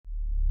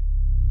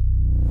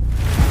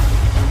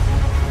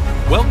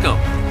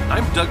Welcome.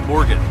 I'm Doug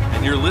Morgan,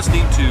 and you're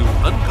listening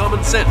to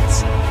Uncommon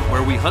Sense,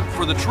 where we hunt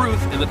for the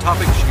truth in the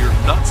topics you're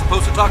not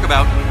supposed to talk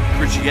about,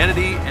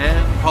 Christianity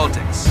and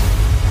politics.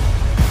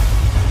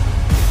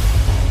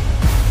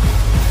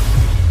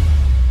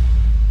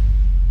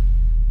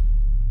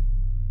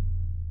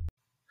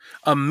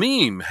 A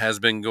meme has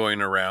been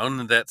going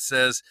around that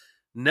says,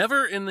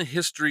 never in the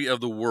history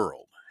of the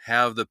world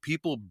have the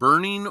people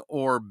burning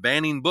or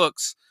banning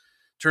books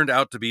turned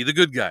out to be the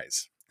good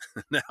guys.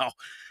 Now,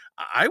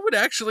 I would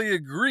actually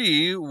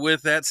agree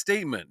with that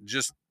statement,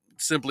 just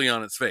simply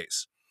on its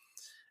face.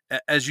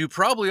 As you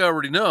probably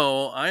already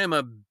know, I am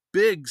a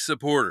big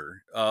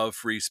supporter of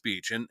free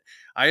speech, and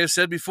I have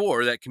said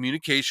before that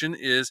communication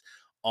is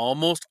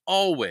almost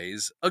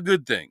always a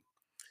good thing.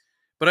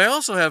 But I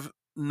also have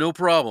no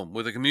problem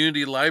with a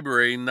community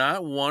library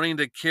not wanting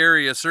to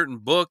carry a certain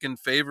book in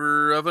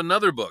favor of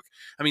another book.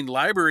 I mean,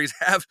 libraries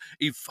have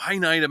a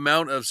finite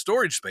amount of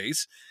storage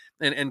space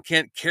and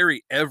can't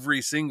carry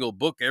every single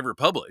book ever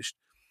published.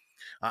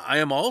 I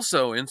am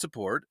also in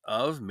support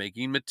of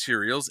making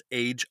materials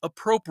age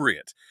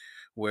appropriate,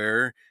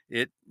 where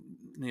it's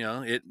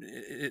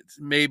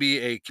maybe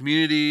a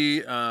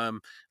community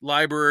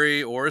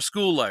library or a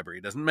school library.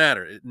 It doesn't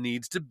matter. It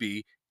needs to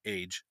be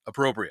age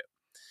appropriate.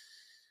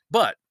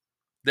 But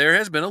there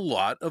has been a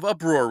lot of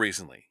uproar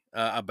recently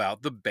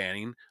about the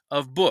banning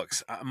of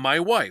books. My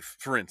wife,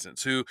 for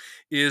instance, who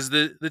is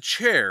the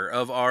chair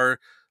of our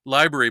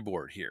library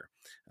board here.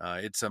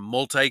 It's a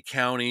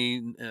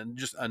multi-county and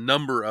just a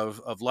number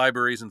of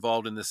libraries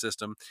involved in the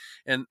system.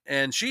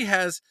 And she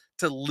has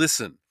to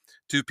listen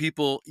to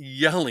people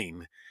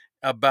yelling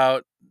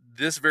about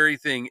this very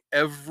thing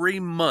every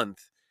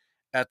month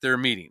at their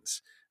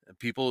meetings.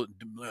 People,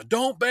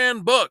 don't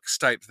ban books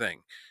type thing.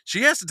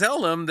 She has to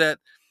tell them that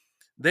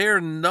they're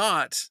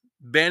not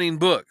banning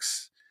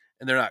books,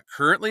 and they're not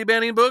currently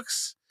banning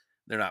books.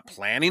 They're not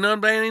planning on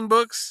banning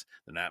books.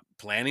 They're not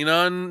planning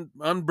on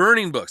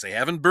burning books. They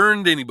haven't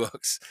burned any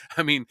books.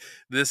 I mean,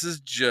 this is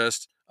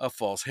just a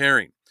false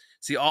herring.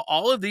 See,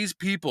 all of these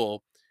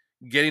people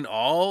getting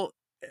all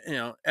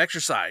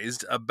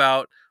exercised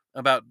about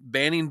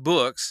banning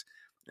books,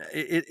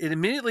 it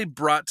immediately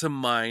brought to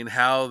mind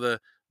how the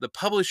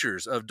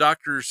publishers of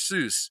Dr.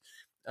 Seuss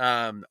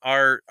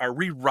are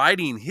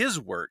rewriting his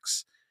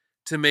works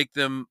to make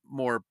them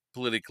more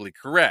politically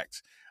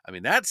correct. I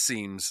mean, that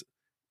seems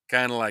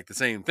kind of like the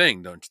same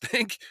thing, don't you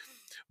think?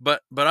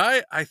 But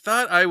I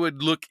thought I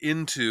would look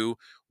into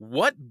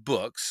what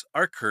books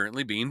are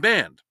currently being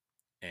banned.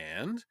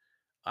 And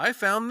I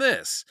found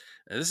this.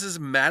 Now, this is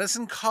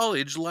Madison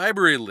College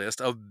Library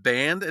list of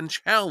banned and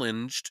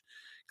challenged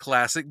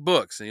classic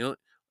books. And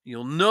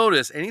you'll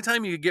notice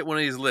anytime you get one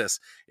of these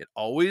lists, it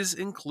always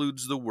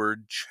includes the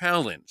word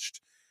challenged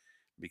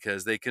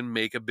because they can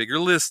make a bigger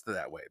list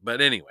that way.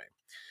 But anyway,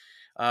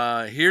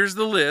 here's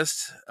the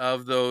list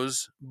of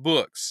those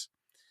books.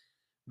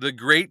 The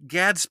Great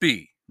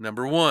Gatsby,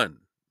 number 1,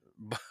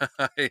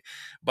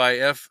 by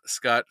F.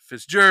 Scott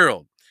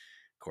Fitzgerald.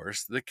 Of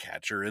course, The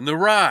Catcher in the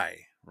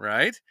Rye,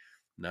 right?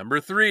 Number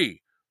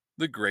 3,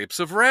 The Grapes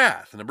of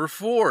Wrath. Number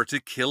 4, To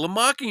Kill a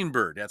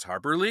Mockingbird. That's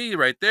Harper Lee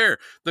right there.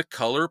 The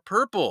Color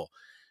Purple.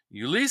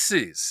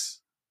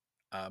 Ulysses.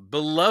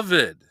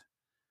 Beloved.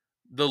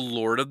 The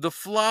Lord of the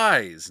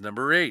Flies.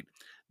 Number 8,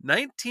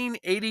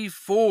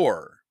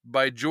 1984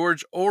 by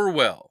George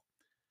Orwell.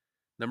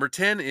 Number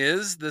 10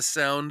 is The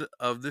Sound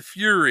of the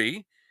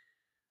Fury.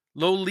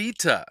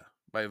 Lolita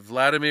by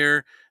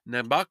Vladimir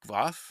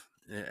Nabokov,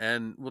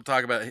 and we'll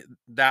talk about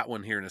that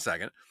one here in a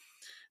second.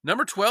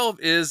 Number 12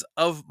 is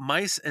Of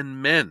Mice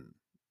and Men.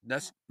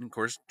 That's, of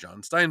course,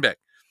 John Steinbeck.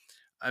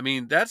 I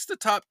mean, that's the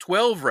top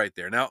 12 right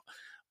there. Now,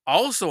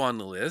 also on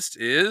the list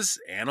is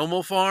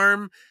Animal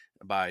Farm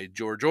by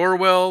George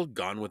Orwell,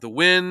 Gone with the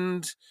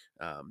Wind,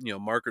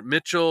 Margaret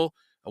Mitchell,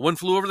 One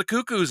Flew Over the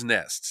Cuckoo's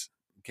Nest,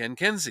 Ken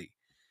Kesey,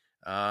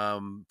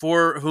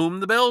 For Whom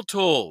the Bell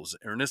Tolls,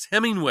 Ernest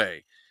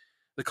Hemingway,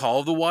 The Call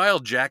of the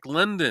Wild, Jack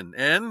London,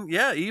 and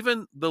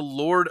even The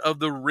Lord of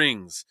the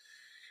Rings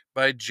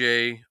by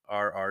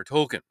J.R.R.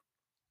 Tolkien.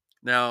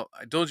 Now,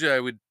 I told you I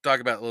would talk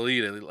about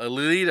Lolita.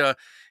 Lolita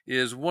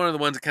is one of the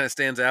ones that kind of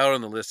stands out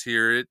on the list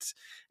here. It's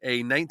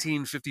a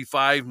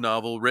 1955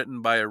 novel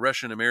written by a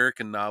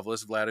Russian-American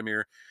novelist,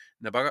 Vladimir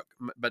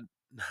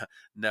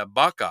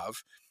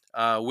Nabokov,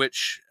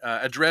 which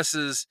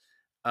addresses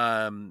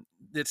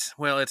it's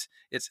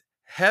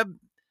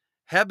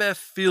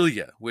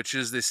hebephilia, which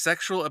is the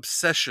sexual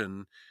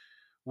obsession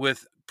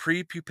with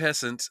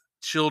prepubescent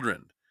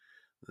children.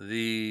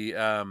 The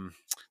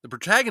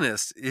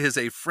protagonist is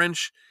a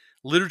French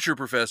literature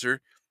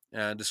professor,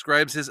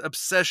 describes his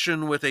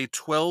obsession with a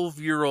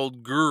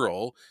 12-year-old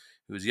girl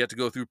who is yet to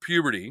go through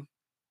puberty,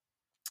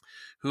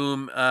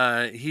 whom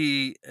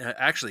he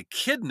actually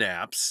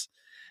kidnaps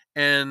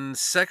and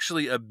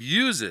sexually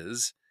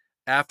abuses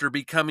after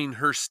becoming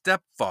her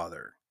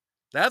stepfather.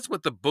 That's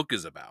what the book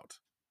is about.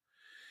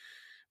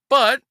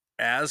 But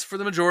as for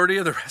the majority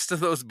of the rest of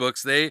those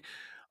books, they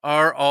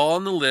are all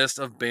on the list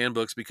of banned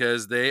books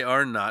because they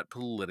are not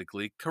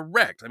politically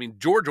correct. I mean,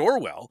 George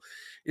Orwell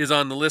is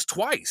on the list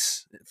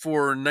twice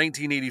for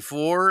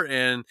 1984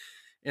 and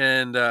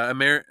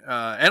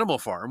Animal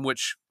Farm,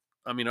 which,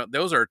 I mean,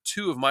 those are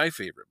two of my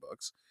favorite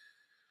books.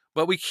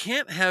 But we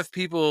can't have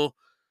people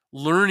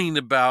learning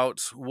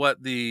about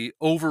what the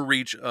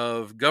overreach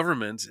of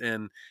government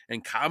and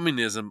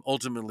communism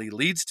ultimately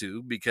leads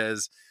to,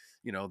 because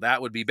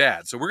that would be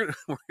bad. So we're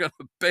gonna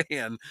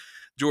ban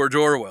George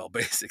Orwell,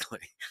 basically.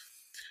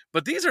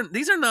 But these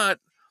are not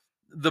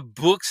the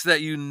books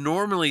that you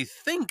normally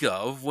think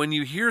of when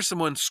you hear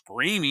someone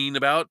screaming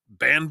about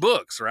banned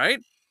books, right?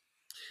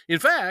 In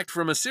fact,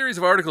 from a series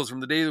of articles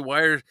from the Daily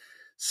Wire,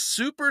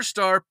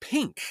 superstar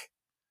Pink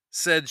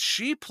said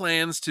she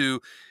plans to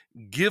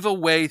give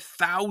away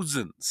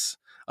thousands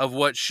of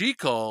what she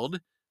called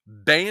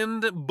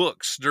banned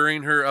books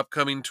during her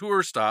upcoming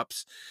tour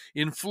stops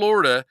in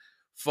Florida,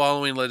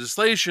 following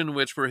legislation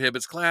which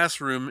prohibits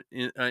classroom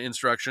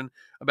instruction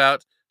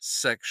about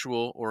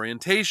sexual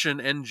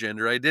orientation and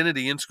gender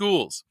identity in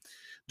schools.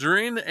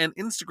 During an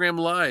Instagram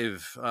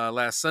Live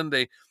last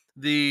Sunday,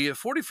 the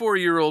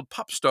 44-year-old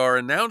pop star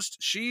announced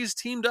she's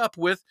teamed up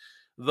with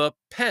the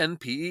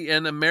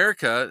PEN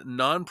America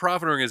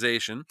nonprofit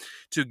organization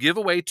to give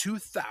away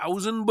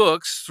 2,000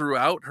 books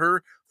throughout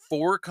her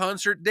 4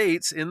 concert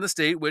dates in the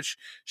state, which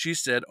she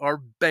said are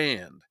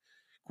banned.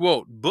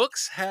 Quote,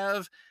 "Books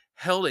have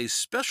held a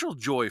special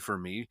joy for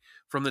me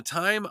from the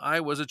time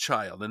I was a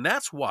child, and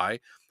that's why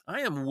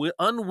I am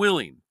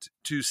unwilling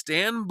to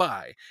stand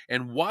by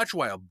and watch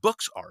while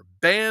books are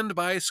banned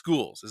by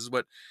schools." This is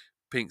what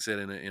Pink said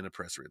in a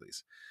press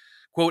release.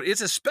 Quote,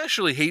 "It's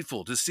especially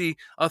hateful to see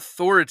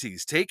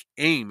authorities take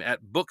aim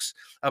at books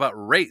about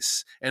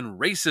race and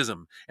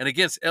racism and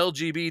against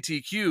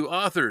LGBTQ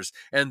authors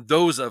and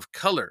those of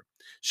color."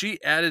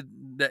 She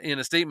added that in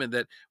a statement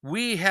that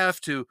we have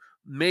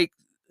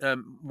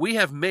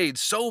made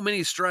so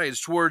many strides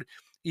toward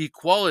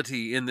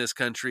equality in this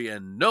country,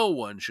 and no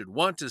one should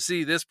want to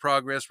see this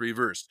progress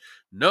reversed.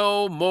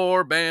 No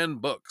more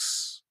banned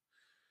books.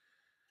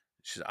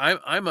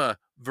 I'm a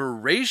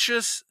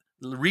voracious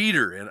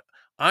reader, and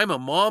I'm a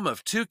mom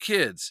of 2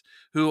 kids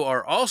who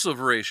are also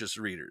voracious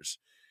readers.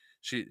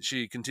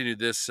 She continued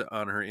this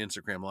on her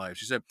Instagram Live.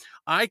 She said,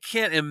 "I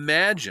can't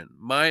imagine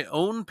my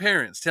own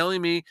parents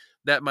telling me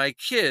that my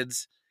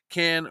kids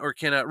can or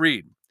cannot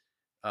read,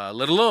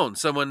 let alone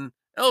someone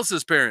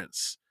else's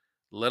parents,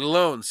 let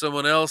alone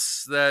someone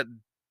else that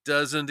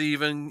doesn't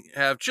even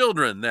have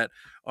children that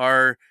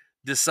are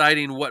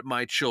deciding what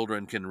my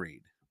children can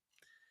read."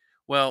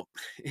 Well,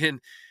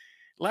 in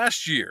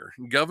last year,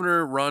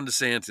 Governor Ron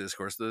DeSantis, of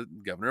course, the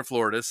governor of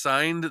Florida,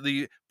 signed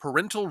the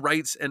Parental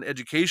Rights and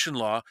Education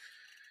Law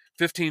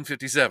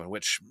 1557,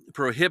 which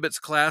prohibits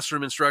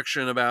classroom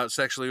instruction about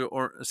sexual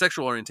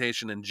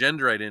orientation and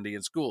gender identity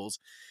in schools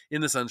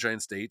in the Sunshine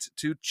State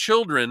to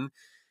children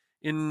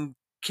in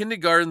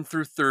kindergarten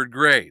through 3rd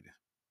grade.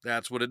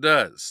 That's what it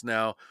does.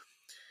 Now,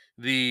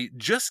 the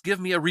Just Give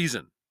Me a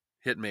Reason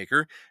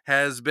hitmaker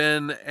has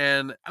been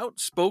an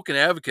outspoken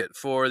advocate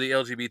for the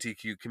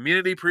LGBTQ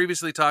community,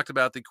 previously talked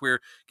about the queer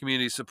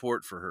community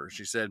support for her.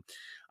 She said,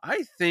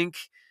 "I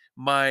think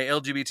my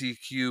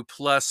LGBTQ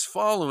plus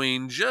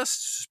following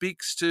just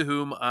speaks to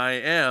whom I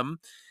am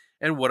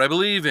and what I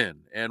believe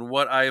in and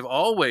what I've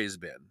always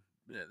been."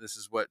 This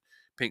is what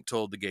Pink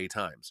told the Gay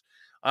Times.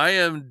 "I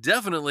am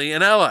definitely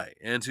an ally,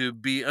 and to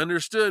be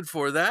understood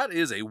for that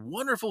is a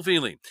wonderful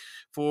feeling.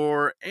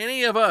 For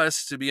any of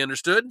us to be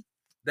understood,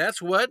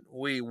 that's what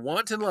we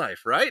want in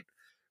life, right?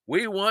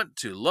 We want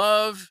to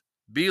love,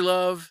 be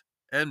loved,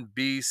 and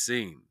be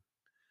seen."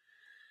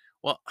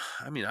 Well,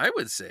 I mean, I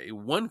would say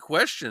one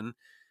question,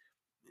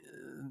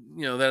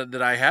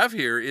 that I have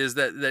here is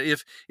that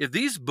if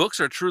these books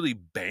are truly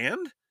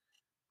banned,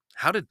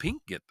 how did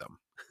Pink get them?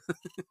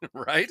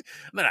 Right?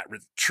 They're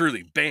not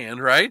truly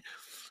banned, right?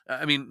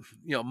 I mean,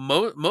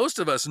 most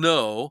of us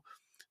know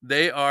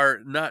they are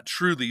not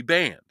truly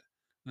banned.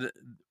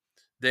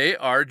 They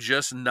are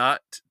just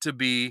not to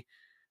be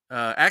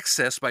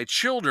accessed by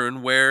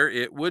children where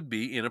it would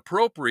be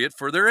inappropriate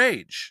for their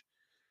age.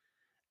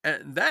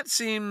 And that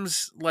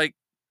seems like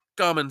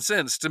common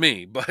sense to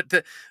me,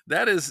 but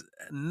that is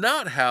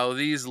not how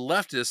these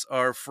leftists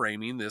are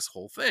framing this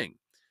whole thing.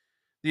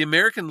 The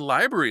American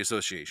Library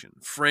Association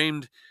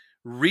framed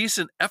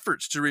recent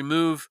efforts to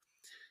remove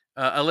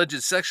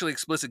alleged sexually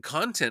explicit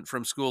content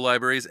from school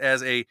libraries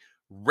as a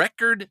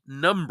record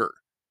number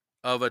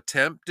of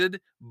attempted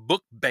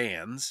book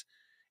bans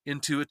in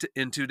 2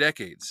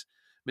 decades.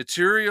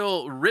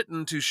 Material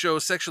written to show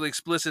sexually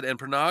explicit and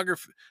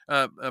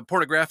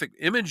pornographic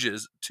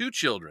images to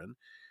children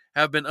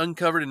have been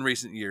uncovered in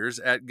recent years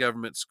at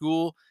government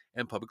school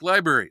and public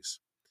libraries.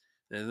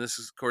 And this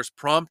is, of course,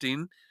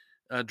 prompting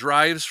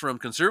drives from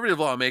conservative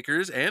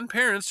lawmakers and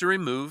parents to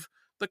remove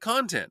the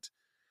content.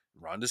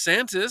 Governor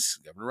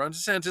Ron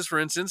DeSantis, for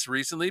instance,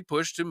 recently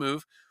pushed to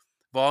move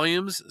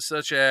volumes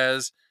such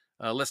as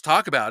Let's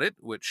Talk About It,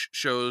 which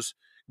shows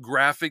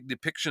graphic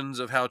depictions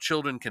of how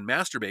children can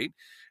masturbate,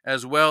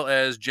 as well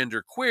as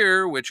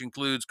genderqueer, which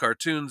includes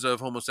cartoons of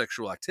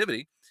homosexual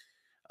activity.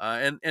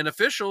 And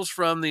officials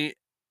from the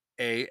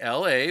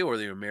ALA, or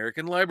the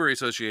American Library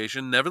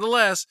Association,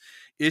 nevertheless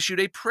issued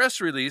a press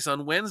release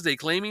on Wednesday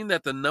claiming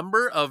that the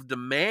number of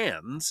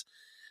demands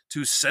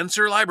to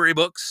censor library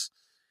books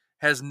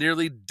has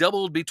nearly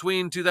doubled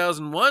between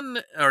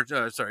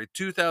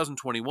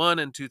 2021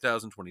 and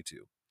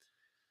 2022.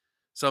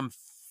 Some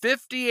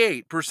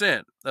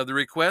 58% of the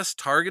requests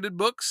targeted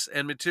books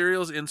and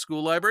materials in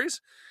school libraries,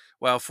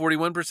 while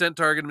 41%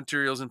 targeted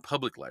materials in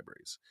public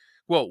libraries.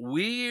 Well,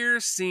 we're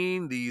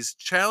seeing these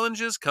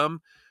challenges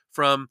come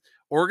from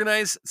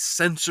organized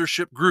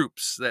censorship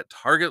groups that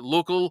target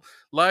local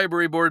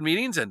library board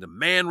meetings and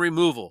demand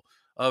removal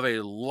of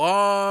a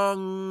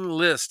long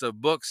list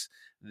of books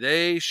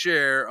they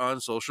share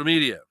on social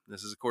media.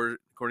 This is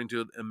according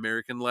to the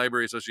American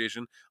Library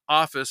Association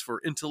Office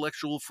for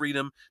Intellectual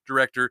Freedom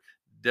Director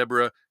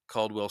Deborah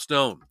Caldwell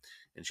Stone.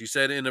 And she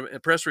said in a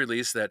press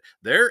release that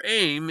their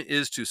aim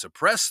is to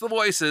suppress the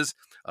voices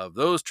of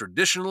those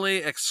traditionally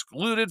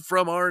excluded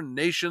from our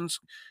nation's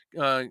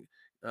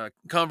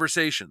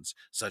conversations,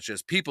 such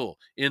as people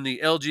in the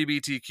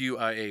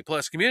LGBTQIA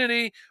plus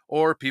community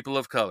or people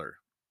of color.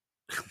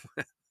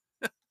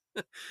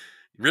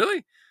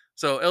 Really?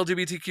 So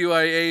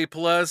LGBTQIA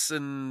plus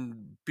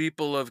and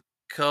people of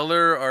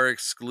color are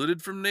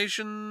excluded from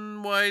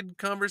nationwide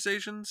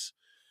conversations?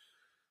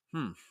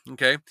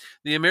 Okay.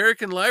 The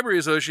American Library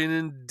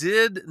Association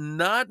did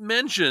not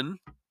mention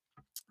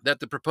that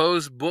the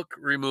proposed book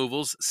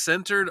removals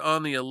centered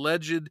on the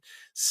alleged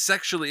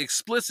sexually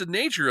explicit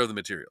nature of the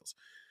materials.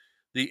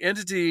 The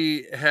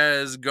entity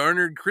has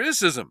garnered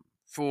criticism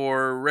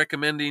for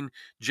recommending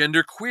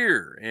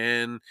genderqueer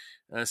and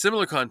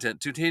similar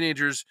content to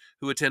teenagers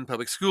who attend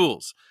public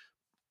schools.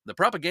 The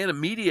propaganda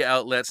media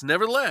outlets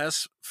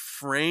nevertheless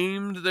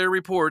framed their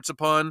reports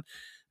upon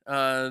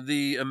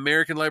the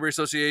American Library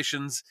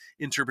Association's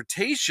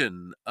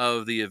interpretation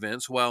of the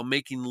events while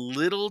making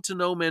little to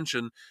no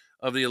mention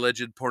of the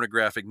alleged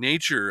pornographic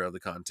nature of the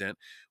content,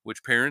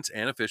 which parents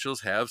and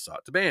officials have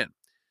sought to ban.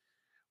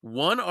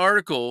 One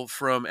article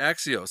from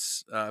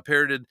Axios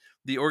parroted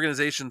the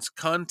organization's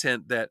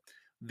content that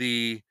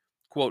the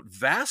quote,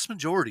 vast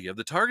majority of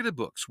the targeted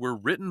books were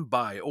written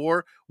by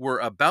or were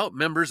about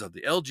members of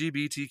the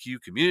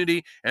LGBTQ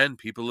community and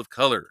people of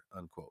color,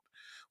 unquote.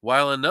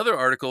 While another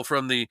article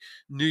from the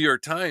New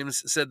York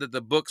Times said that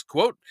the books,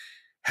 quote,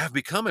 have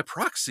become a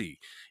proxy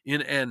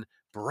in an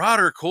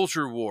broader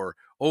culture war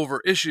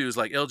over issues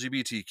like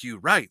LGBTQ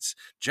rights,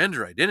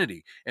 gender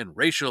identity, and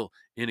racial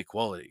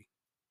inequality,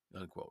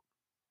 unquote.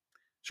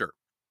 Sure.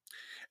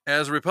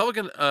 As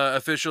Republican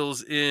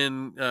officials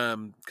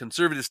in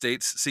conservative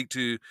states seek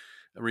to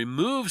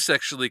remove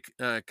sexualized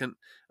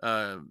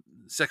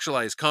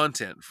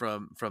content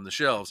from the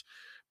shelves,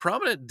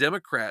 prominent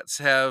Democrats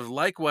have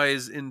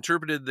likewise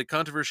interpreted the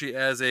controversy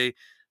as a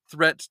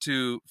threat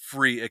to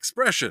free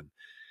expression.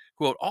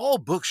 Quote, all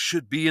books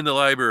should be in the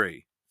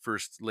library,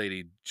 First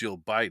Lady Jill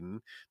Biden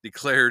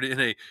declared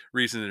in a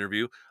recent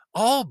interview.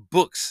 All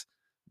books.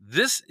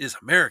 This is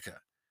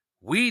America.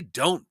 We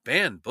don't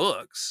ban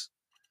books.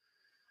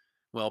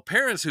 Well,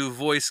 parents who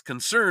voice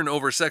concern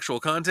over sexual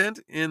content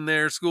in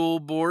their school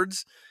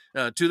boards,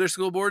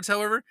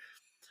 however,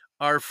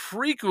 are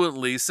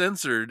frequently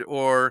censored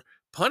or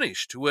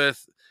punished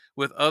with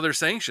other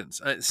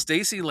sanctions.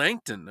 Stacey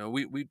Langton,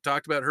 we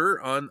talked about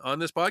her on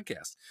this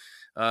podcast,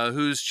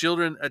 whose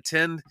children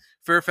attend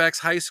Fairfax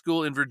High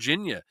School in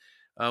Virginia,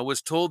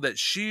 was told that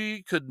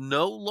she could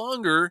no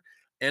longer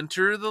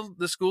enter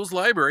the school's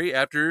library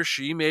after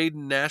she made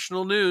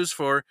national news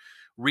for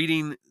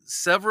reading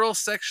several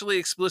sexually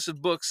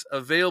explicit books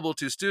available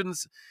to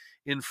students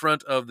in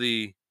front of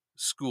the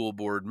school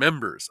board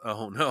members.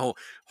 Oh no,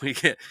 we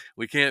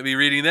can't be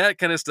reading that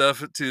kind of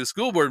stuff to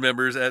school board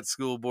members at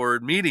school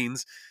board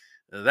meetings.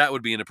 That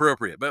would be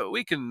inappropriate, but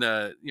we can,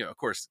 of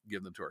course,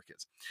 give them to our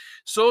kids.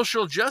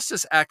 Social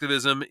justice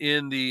activism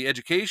in the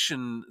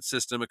education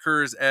system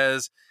occurs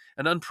as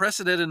an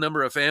unprecedented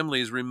number of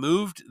families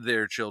removed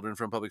their children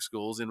from public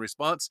schools in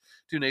response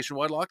to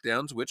nationwide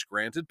lockdowns, which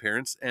granted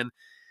parents an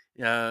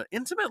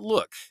intimate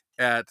look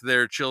at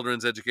their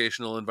children's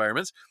educational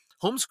environments.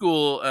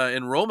 Homeschool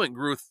enrollment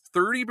grew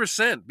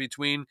 30%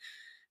 between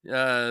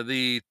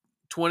the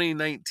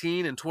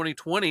 2019 and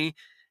 2020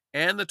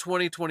 and the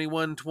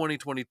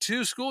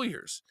 2021-2022 school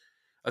years.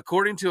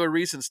 According to a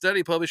recent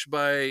study published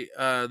by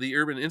the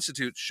Urban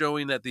Institute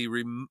showing that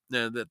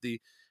the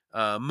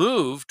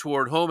move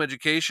toward home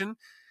education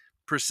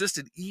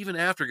persisted even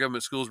after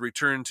government schools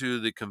returned to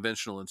the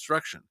conventional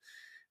instruction.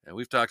 And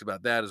we've talked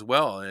about that as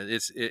well. And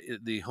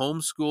the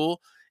homeschool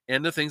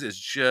end of things is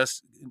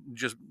just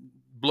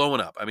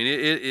blowing up. I mean,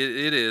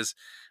 it is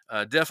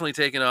definitely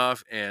taken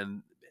off,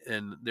 and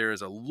there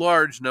is a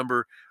large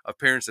number of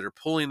parents that are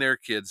pulling their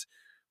kids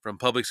from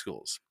public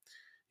schools.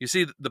 You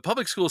see, the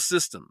public school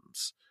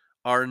systems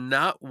are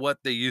not what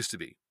they used to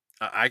be.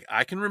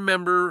 I can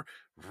remember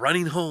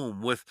running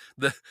home with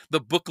the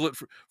booklet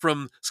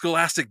from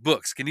Scholastic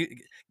Books.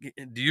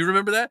 Do you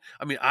remember that?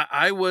 I mean,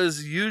 I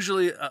was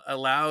usually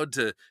allowed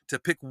to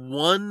pick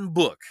one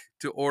book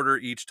to order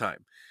each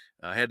time.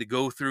 I had to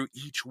go through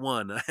each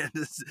one.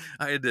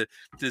 I had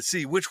to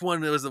see which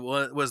one was the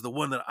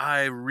one that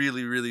I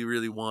really really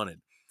really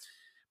wanted.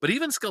 But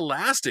even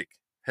Scholastic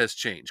has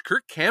changed.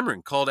 Kirk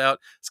Cameron called out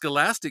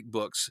Scholastic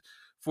books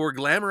for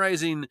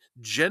glamorizing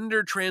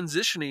gender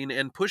transitioning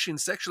and pushing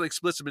sexually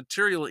explicit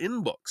material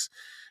in books,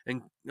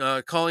 and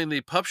calling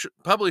the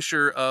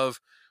publisher of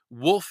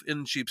Wolf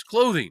in Sheep's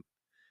Clothing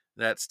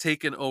that's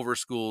taken over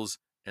schools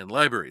and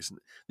libraries.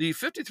 The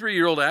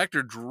 53-year-old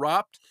actor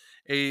dropped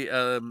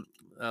a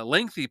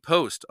lengthy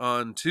post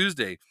on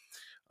Tuesday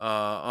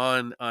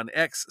on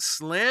X,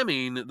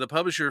 slamming the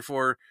publisher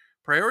for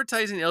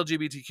prioritizing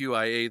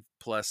LGBTQIA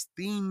plus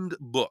themed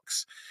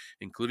books,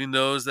 including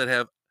those that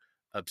have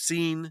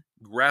obscene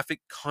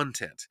graphic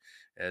content,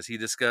 as he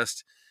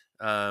discussed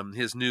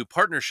his new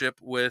partnership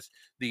with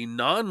the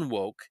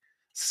non-woke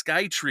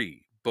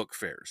Skytree book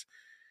fairs.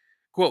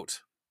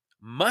 Quote,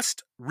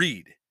 must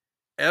read.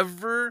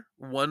 Ever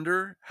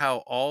wonder how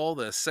all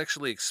the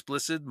sexually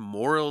explicit,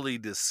 morally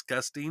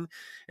disgusting,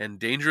 and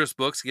dangerous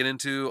books get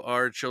into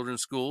our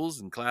children's schools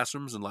and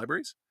classrooms and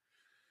libraries?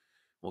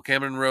 Well,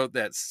 Cameron wrote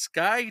that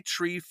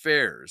Skytree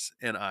Fairs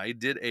and I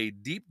did a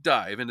deep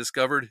dive and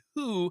discovered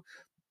who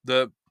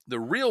the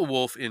real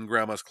wolf in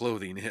Grandma's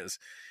clothing is.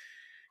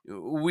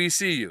 We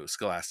see you,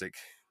 Scholastic.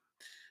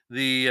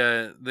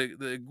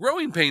 The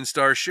Growing Pain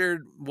star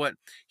shared what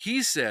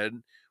he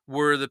said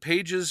were the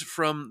pages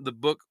from the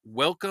book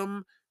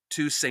Welcome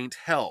to St.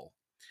 Hell.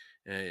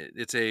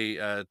 It's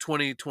a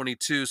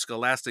 2022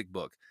 Scholastic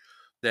book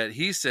that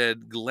he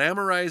said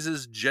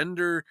glamorizes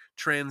gender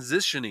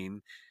transitioning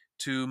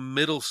to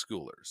middle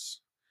schoolers.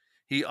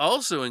 He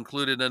also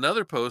included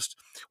another post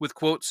with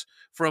quotes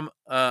from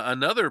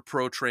another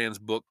pro-trans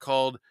book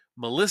called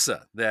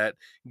Melissa that's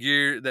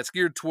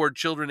geared toward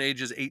children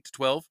ages 8 to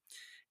 12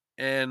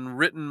 and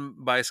written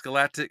by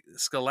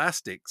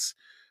Scholastic's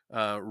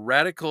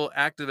radical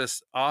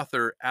activist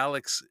author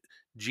Alex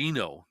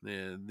Gino.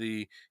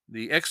 The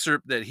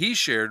excerpt that he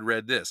shared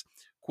read this,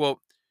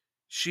 quote,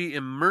 she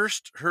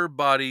immersed her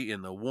body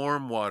in the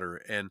warm water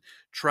and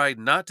tried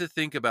not to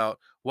think about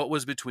what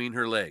was between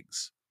her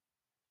legs.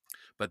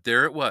 But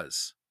there it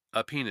was,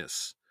 a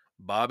penis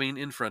bobbing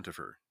in front of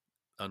her,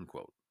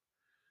 unquote.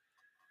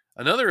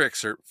 Another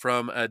excerpt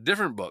from a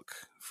different book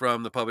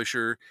from the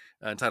publisher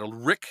entitled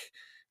Rick,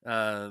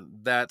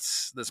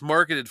 that's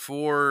marketed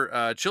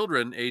for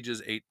children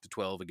ages 8 to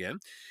 12 again.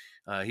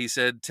 He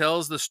said,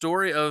 tells the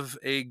story of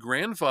a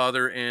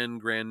grandfather and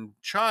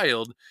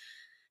grandchild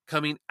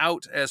coming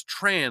out as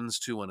trans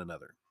to one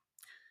another.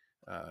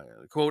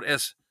 Quote,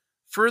 as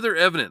further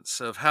evidence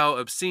of how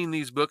obscene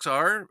these books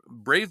are,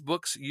 Brave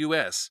Books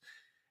US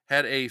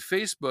had a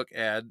Facebook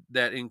ad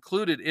that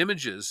included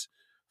images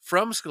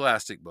from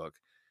Scholastic Book,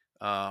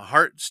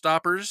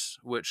 Heartstoppers,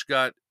 which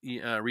got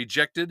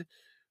rejected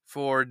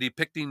for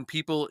depicting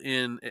people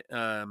in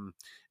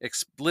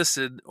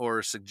explicit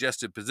or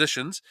suggestive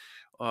positions,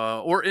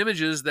 or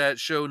images that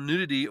show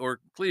nudity or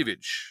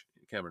cleavage,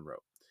 Cameron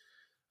wrote.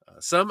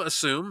 Some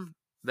assume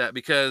that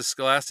because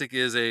Scholastic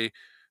is a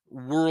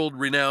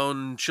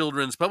world-renowned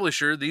children's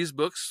publisher, these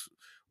books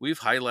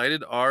we've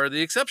highlighted are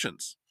the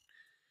exceptions.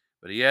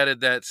 But he added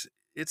that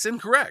it's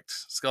incorrect.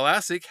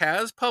 Scholastic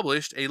has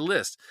published a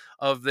list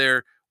of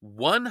their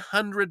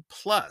 100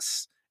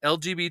 plus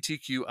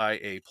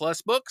LGBTQIA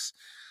plus books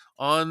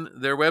on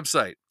their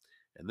website.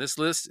 And this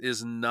list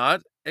is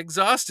not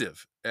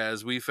exhaustive,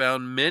 as we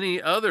found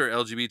many other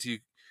LGBTQ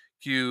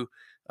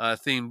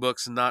themed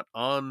books not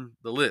on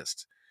the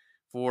list.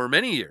 For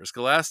many years,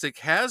 Scholastic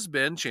has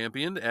been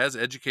championed as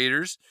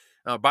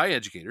by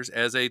educators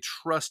as a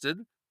trusted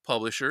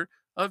publisher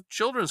of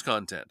children's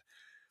content.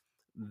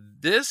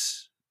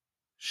 This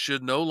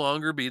should no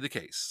longer be the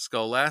case.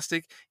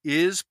 Scholastic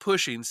is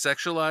pushing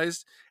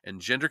sexualized and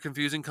gender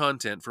confusing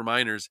content for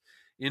minors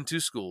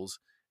into schools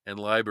and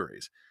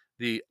libraries.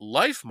 The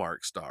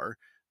LifeMark star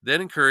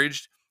then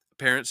encouraged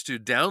parents to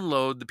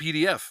download the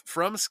PDF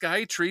from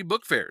Skytree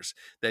book fairs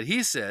that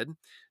he said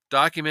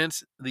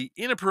documents the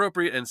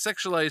inappropriate and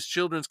sexualized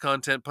children's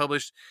content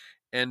published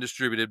and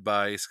distributed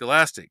by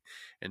Scholastic,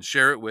 and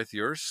share it with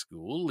your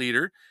school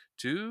leader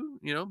to,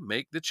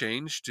 make the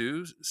change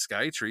to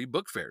Skytree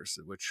book fairs,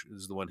 which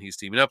is the one he's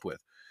teaming up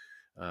with.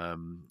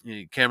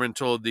 Cameron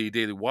told the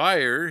Daily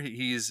Wire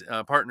he's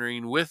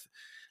partnering with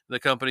the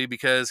company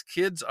because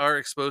kids are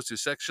exposed to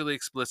sexually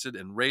explicit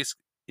and race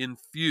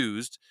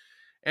infused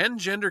and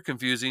gender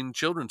confusing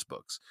children's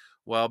books,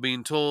 while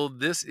being told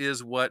this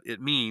is what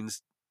it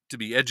means to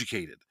be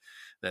educated,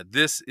 that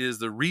this is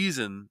the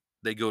reason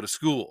they go to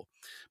school.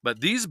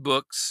 But these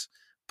books,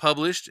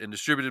 published and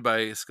distributed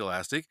by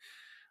Scholastic,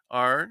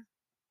 are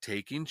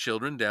taking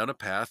children down a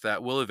path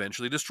that will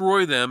eventually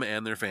destroy them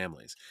and their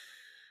families.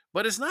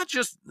 But it's not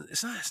just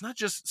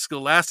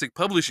Scholastic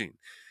publishing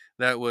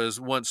that was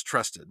once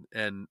trusted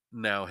and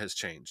now has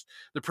changed.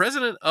 The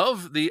president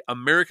of the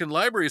American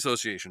Library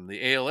Association,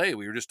 the ALA,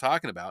 we were just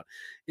talking about,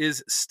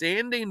 is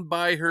standing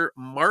by her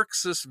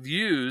Marxist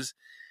views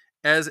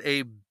as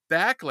a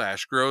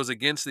backlash grows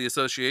against the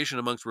association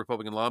amongst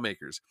Republican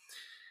lawmakers.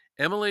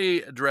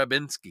 Emily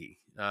Drabinski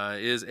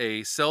is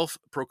a self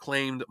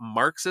proclaimed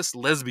Marxist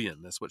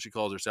lesbian. That's what she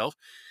calls herself.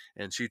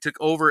 And she took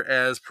over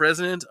as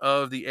president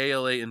of the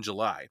ALA in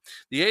July.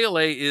 The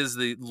ALA is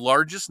the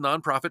largest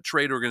nonprofit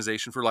trade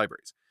organization for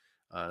libraries,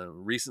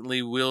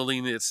 recently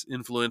wielding its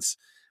influence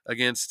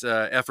against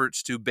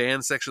efforts to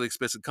ban sexually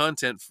explicit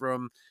content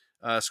from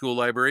school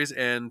libraries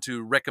and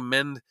to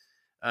recommend.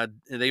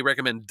 They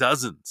recommend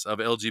dozens of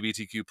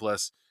LGBTQ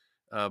plus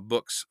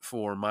books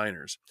for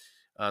minors.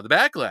 The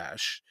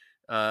backlash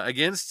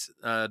against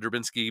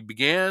Drabinski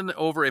began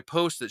over a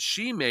post that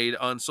she made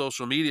on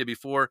social media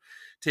before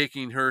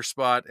taking her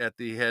spot at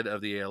the head of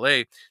the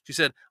ALA. She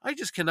said, "I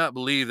just cannot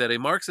believe that a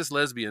Marxist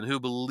lesbian who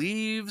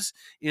believes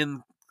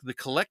in the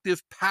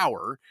collective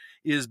power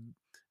is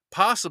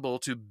possible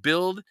to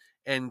build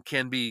and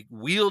can be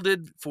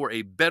wielded for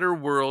a better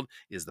world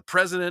is the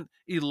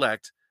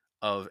president-elect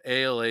of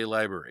ALA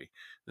Library."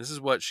 This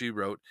is what she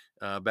wrote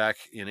back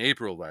in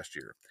April last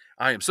year.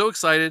 "I am so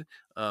excited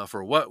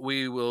for what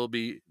we will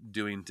be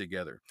doing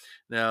together."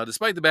 Now,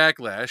 despite the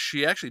backlash,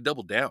 she actually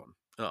doubled down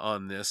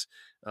on this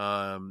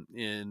on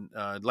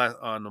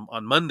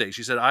Monday.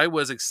 She said, "I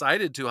was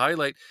excited to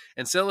highlight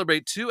and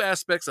celebrate two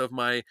aspects of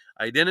my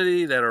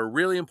identity that are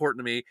really important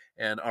to me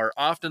and are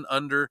often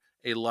under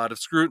a lot of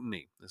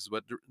scrutiny." This is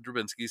what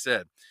Drabinski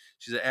said.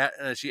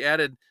 She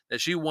added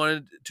that she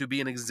wanted to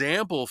be an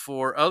example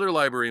for other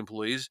library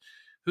employees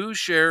who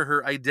share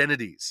her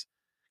identities.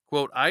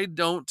 Quote, "I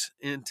don't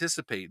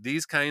anticipate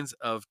these kinds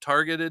of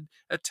targeted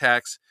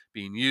attacks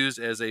being used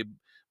as a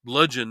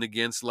bludgeon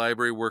against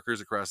library workers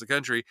across the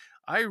country.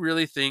 I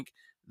really think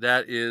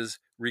that is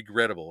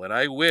regrettable, and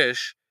I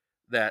wish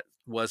that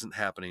wasn't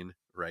happening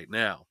right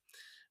now."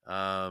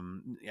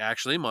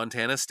 Actually,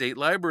 Montana State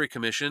Library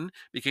Commission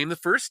became the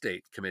first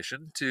state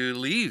commission to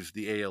leave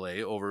the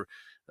ALA over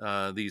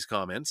these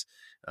comments.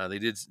 They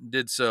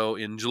did so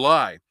in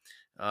July,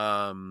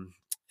 and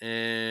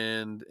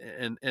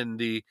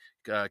the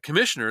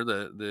commissioner,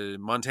 the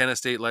Montana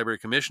State Library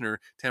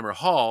Commissioner Tamara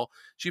Hall,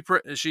 she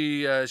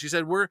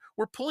said,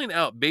 we're pulling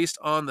out based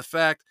on the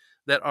fact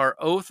that our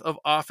oath of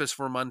office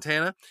for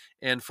Montana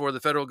and for the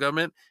federal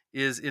government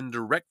is in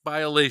direct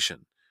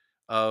violation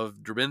of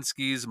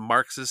Drabinski's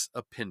Marxist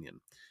opinion.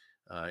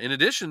 In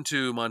addition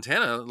to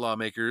Montana,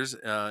 lawmakers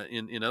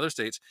in other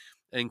states,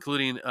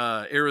 including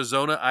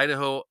Arizona,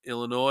 Idaho,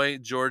 Illinois,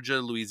 Georgia,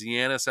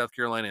 Louisiana, South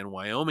Carolina, and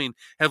Wyoming,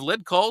 have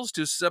led calls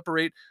to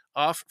separate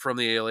off from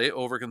the ALA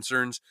over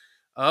concerns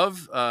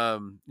of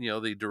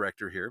the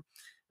director here.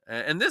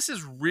 And this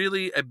is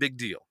really a big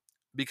deal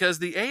because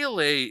the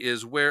ALA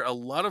is where a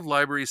lot of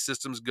library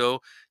systems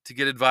go to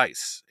get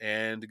advice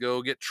and to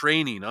go get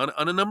training on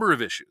a number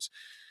of issues.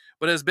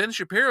 But as Ben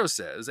Shapiro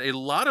says, a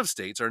lot of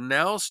states are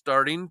now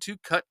starting to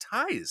cut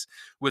ties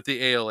with the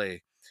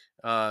ALA,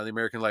 the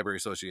American Library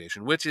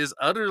Association, which is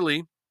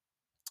utterly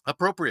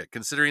appropriate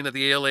considering that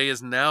the ALA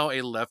is now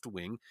a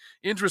left-wing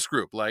interest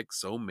group like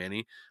so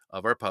many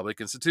of our public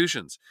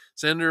institutions.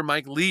 Senator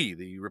Mike Lee,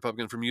 the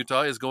Republican from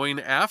Utah, is going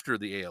after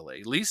the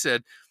ALA. Lee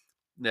said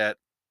that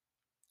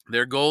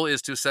their goal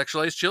is to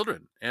sexualize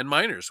children and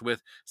minors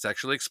with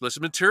sexually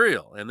explicit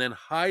material and then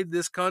hide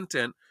this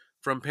content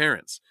from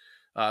parents.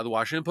 The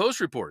Washington Post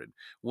reported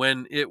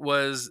when it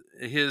was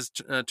his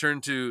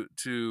turn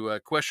to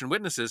question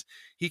witnesses,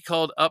 he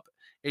called up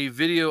a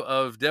video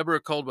of Deborah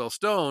Caldwell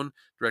Stone,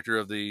 director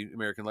of the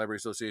American Library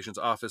Association's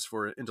Office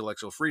for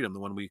Intellectual Freedom, the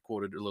one we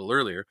quoted a little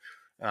earlier.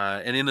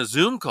 And in a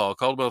Zoom call,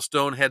 Caldwell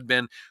Stone had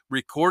been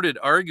recorded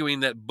arguing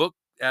that book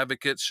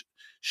advocates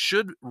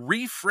should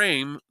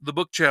reframe the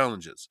book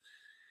challenges.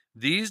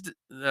 This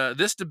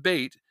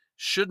debate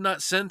should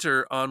not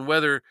center on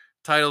whether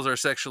titles are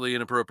sexually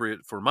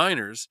inappropriate for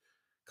minors.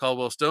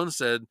 Caldwell Stone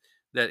said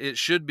that it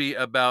should be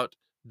about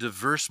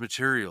diverse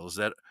materials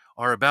that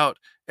are about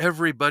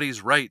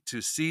everybody's right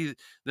to see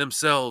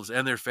themselves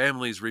and their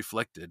families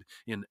reflected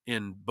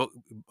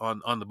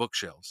on the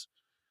bookshelves.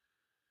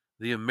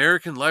 The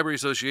American Library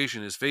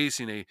Association is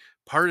facing a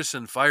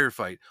partisan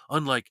firefight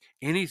unlike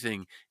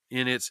anything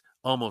in its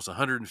almost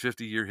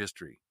 150-year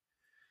history.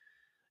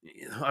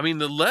 I mean,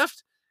 the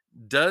left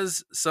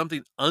does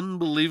something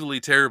unbelievably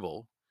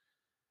terrible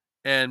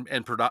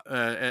and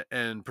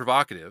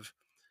provocative,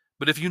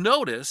 but if you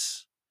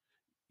notice,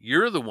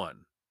 you're the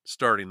one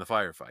starting the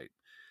firefight.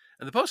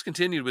 And the Post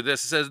continued with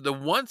this. It says, the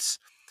once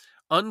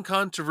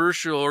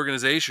uncontroversial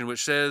organization,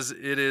 which says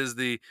it is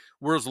the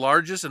world's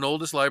largest and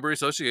oldest library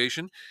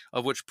association,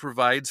 of which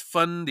provides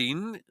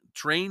funding,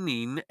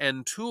 training,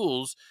 and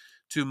tools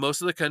to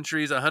most of the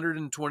country's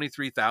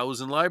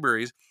 123,000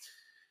 libraries,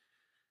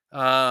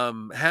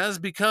 has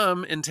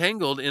become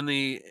entangled in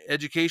the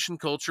education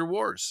culture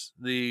wars,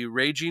 the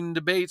raging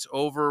debates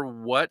over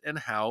what and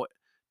how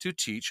to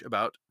teach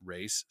about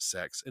race,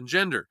 sex, and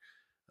gender,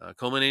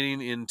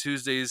 culminating in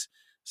Tuesday's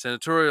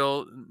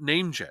senatorial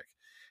name check.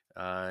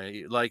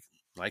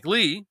 Like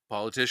Lee,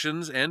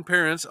 politicians and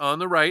parents on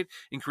the right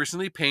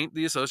increasingly paint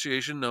the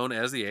association known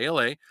as the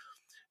ALA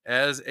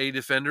as a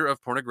defender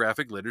of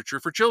pornographic literature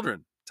for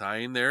children,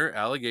 tying their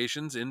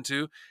allegations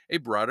into a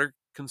broader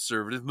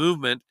conservative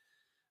movement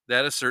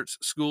that asserts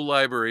school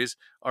libraries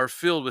are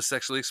filled with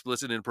sexually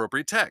explicit and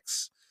inappropriate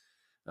texts.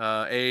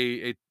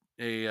 A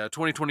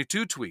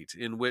 2022 tweet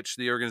in which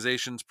the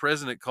organization's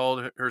president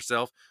called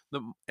herself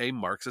a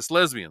Marxist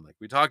lesbian, like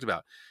we talked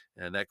about,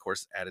 and that, of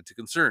course, added to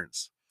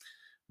concerns.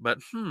 But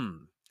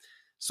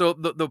so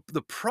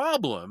the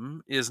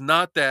problem is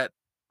not that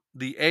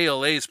the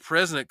ALA's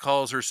president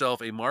calls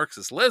herself a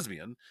Marxist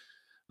lesbian.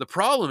 The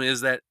problem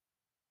is that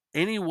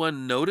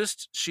anyone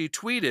noticed she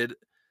tweeted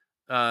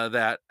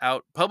that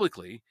out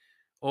publicly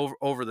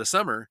over the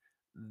summer.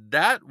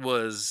 That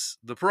was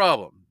the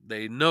problem.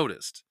 They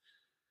noticed.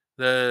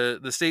 The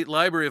State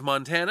Library of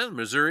Montana,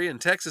 Missouri, and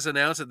Texas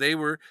announced that they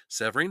were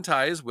severing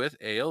ties with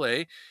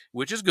ALA,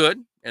 which is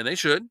good, and they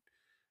should.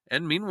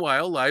 And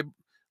meanwhile,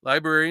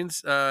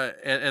 librarians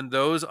and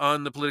those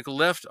on the political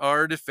left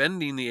are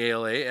defending the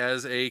ALA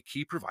as a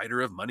key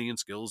provider of money and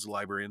skills to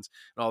librarians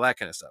and all that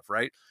kind of stuff,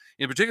 right?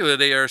 In particular,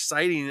 they are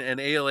citing an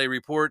ALA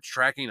report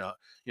tracking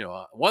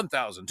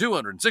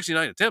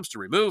 1,269 attempts to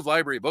remove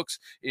library books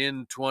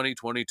in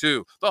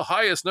 2022, the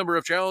highest number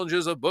of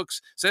challenges of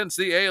books since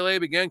the ALA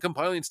began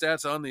compiling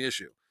stats on the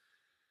issue.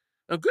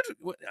 Now,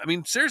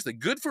 seriously,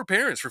 good for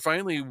parents for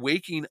finally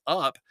waking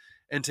up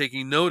and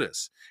taking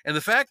notice. And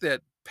the fact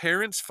that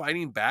parents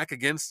fighting back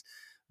against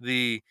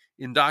the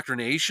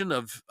indoctrination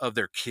of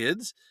their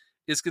kids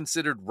is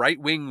considered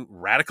right-wing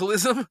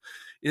radicalism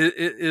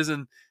is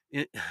an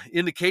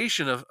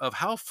indication of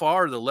how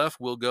far the left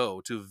will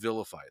go to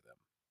vilify them.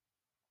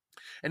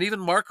 And even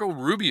Marco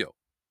Rubio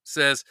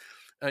says,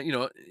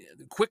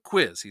 quick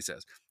quiz, he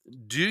says,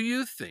 do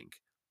you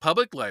think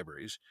public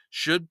libraries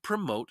should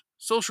promote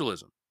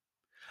socialism?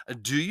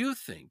 Do you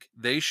think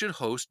they should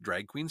host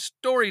drag queen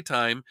story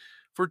time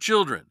for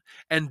children?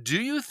 And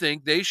do you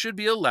think they should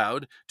be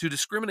allowed to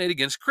discriminate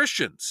against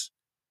Christians?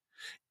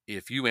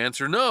 If you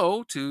answer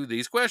no to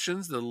these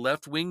questions, the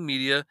left-wing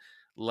media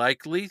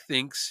likely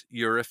thinks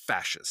you're a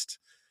fascist.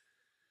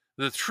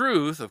 The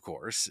truth, of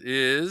course,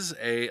 is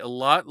a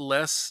lot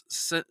less,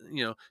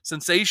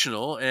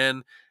 sensational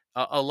and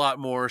a lot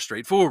more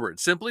straightforward.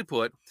 Simply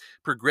put,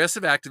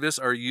 progressive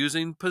activists are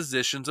using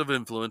positions of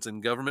influence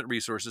and government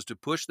resources to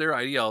push their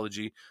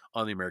ideology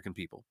on the American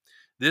people.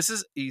 This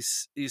is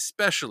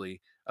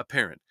especially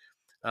apparent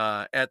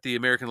at the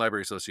American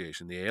Library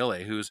Association, the ALA,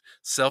 whose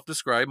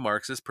self-described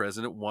Marxist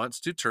president wants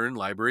to turn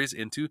libraries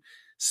into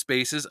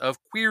spaces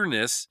of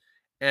queerness.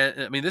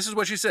 And I mean, this is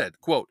what she said,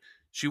 quote,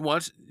 she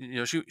wants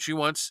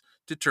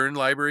to turn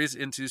libraries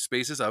into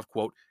spaces of,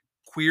 quote,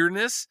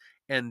 queerness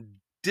and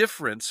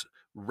difference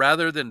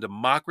rather than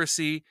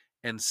democracy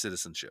and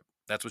citizenship.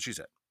 That's what she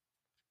said.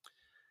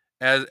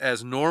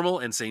 As normal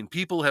and sane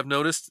people have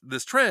noticed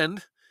this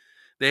trend,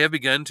 they have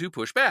begun to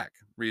push back,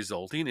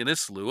 resulting in a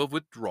slew of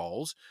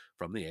withdrawals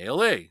from the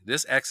ALA.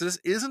 This exodus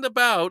isn't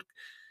about,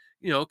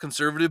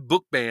 conservative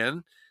book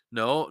ban.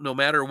 No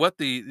matter what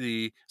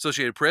the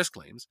Associated Press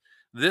claims,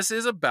 this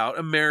is about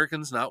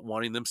Americans not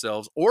wanting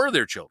themselves or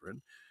their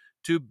children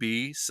to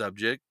be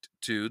subject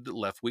to the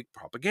left-wing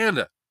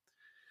propaganda.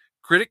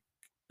 Critic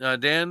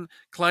Dan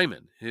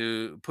Kleinman,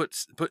 who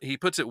puts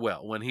it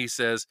well when he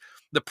says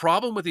the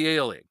problem with the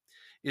ALA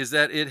is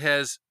that it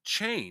has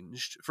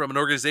changed from an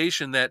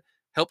organization that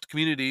helped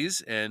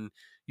communities and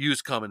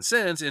used common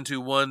sense into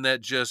one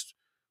that just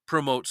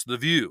promotes the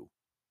view.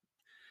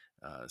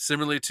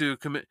 Similarly to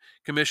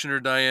Commissioner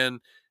Dianne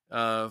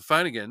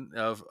Feinstein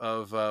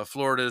of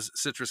Florida's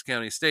Citrus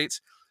County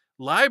states,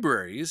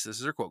 libraries, this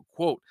is her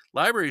quote,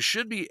 libraries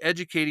should be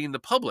educating the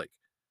public,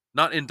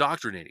 not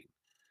indoctrinating.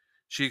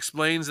 She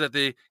explains that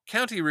the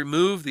county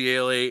removed the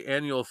ALA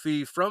annual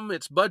fee from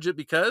its budget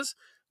because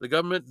the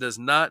government does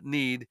not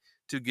need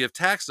to give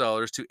tax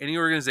dollars to any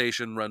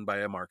organization run by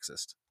a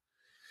Marxist.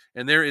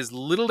 And there is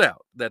little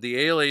doubt that the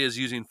ALA is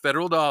using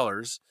federal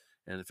dollars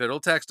and federal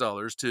tax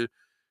dollars to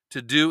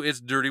do its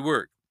dirty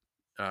work.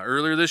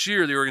 Earlier this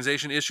year, the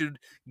organization issued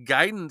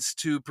guidance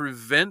to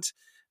prevent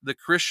the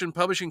Christian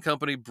publishing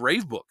company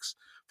Brave Books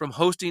from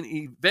hosting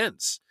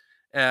events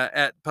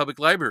at public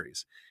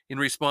libraries. In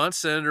response,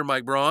 Senator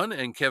Mike Braun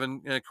and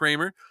Kevin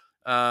Cramer,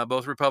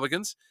 both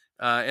Republicans,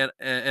 and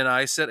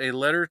I sent a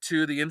letter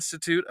to the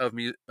Institute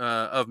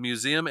of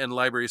Museum and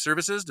Library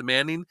Services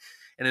demanding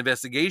an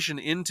investigation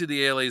into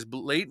the ALA's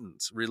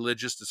blatant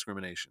religious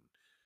discrimination.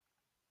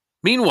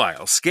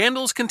 Meanwhile,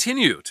 scandals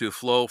continue to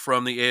flow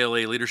from the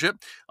ALA leadership.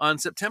 On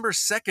September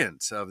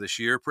 2nd of this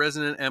year,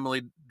 President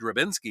Emily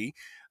Drabinski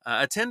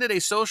attended a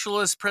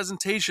socialist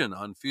presentation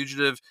on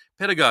fugitive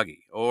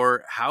pedagogy,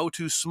 or how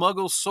to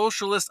smuggle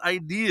socialist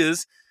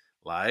ideas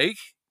like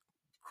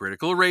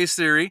critical race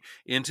theory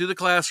into the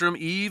classroom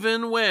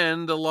even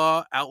when the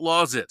law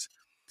outlaws it.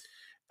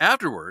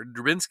 Afterward,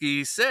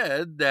 Drabinski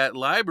said that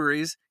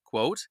libraries,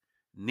 quote,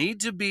 need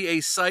to be a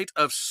site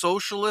of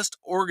socialist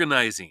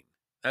organizing.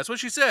 That's what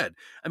she said.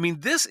 I mean,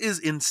 this is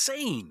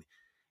insane,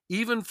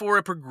 even for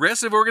a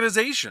progressive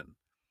organization.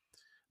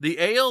 The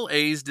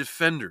ALA's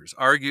defenders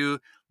argue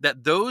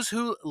that those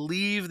who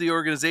leave the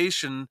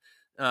organization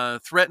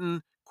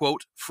threaten,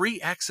 quote, free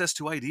access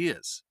to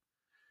ideas.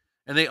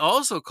 And they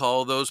also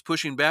call those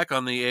pushing back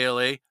on the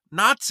ALA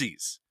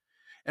Nazis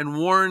and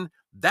warn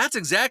that's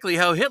exactly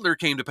how Hitler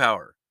came to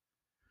power.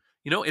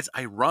 You know, it's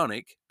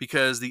ironic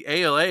because the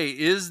ALA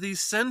is the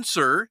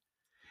censor,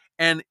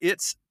 and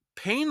it's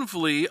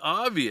painfully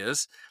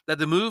obvious that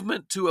the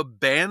movement to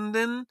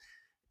abandon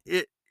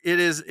it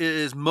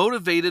is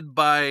motivated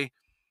by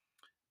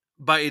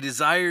a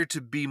desire to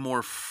be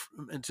more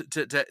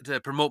to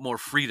promote more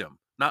freedom,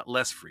 not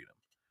less freedom.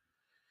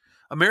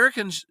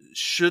 Americans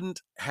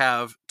shouldn't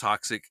have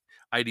toxic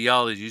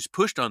ideologies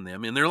pushed on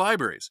them in their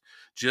libraries,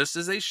 just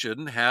as they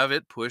shouldn't have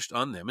it pushed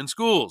on them in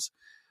schools.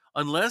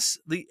 Unless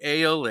the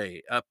ALA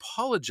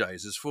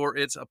apologizes for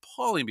its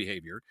appalling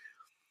behavior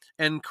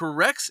and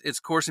corrects its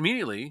course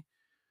immediately,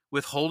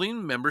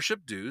 withholding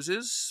membership dues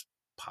is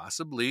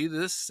possibly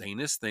the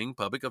sanest thing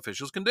public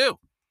officials can do.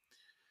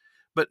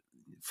 But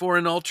for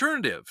an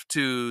alternative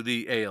to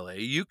the ALA,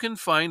 you can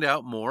find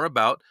out more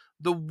about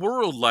the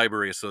World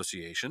Library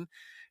Association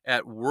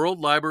at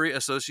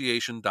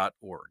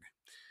worldlibraryassociation.org.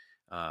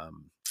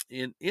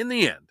 In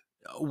the end,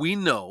 we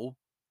know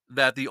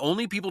that the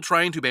only people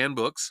trying to ban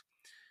books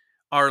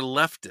are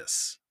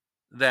leftists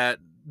that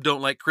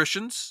don't like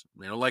Christians,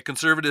 they don't like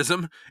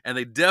conservatism, and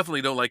they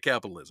definitely don't like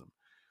capitalism.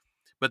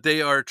 But they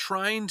are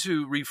trying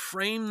to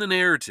reframe the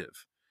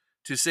narrative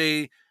to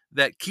say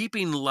that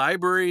keeping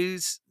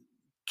libraries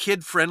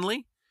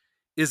kid-friendly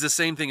is the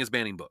same thing as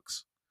banning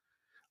books.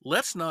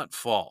 Let's not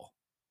fall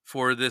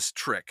for this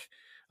trick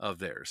of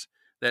theirs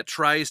that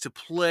tries to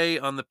play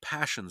on the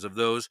passions of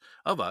those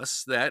of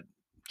us that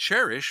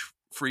cherish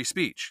free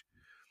speech.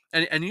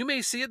 And you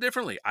may see it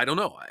differently. I don't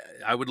know.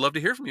 I would love to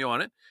hear from you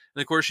on it.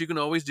 And of course, you can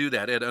always do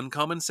that at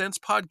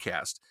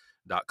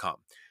uncommonsensepodcast.com.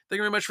 Thank you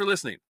very much for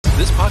listening.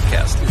 This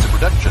podcast is a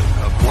production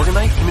of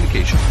Morganite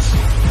Communications.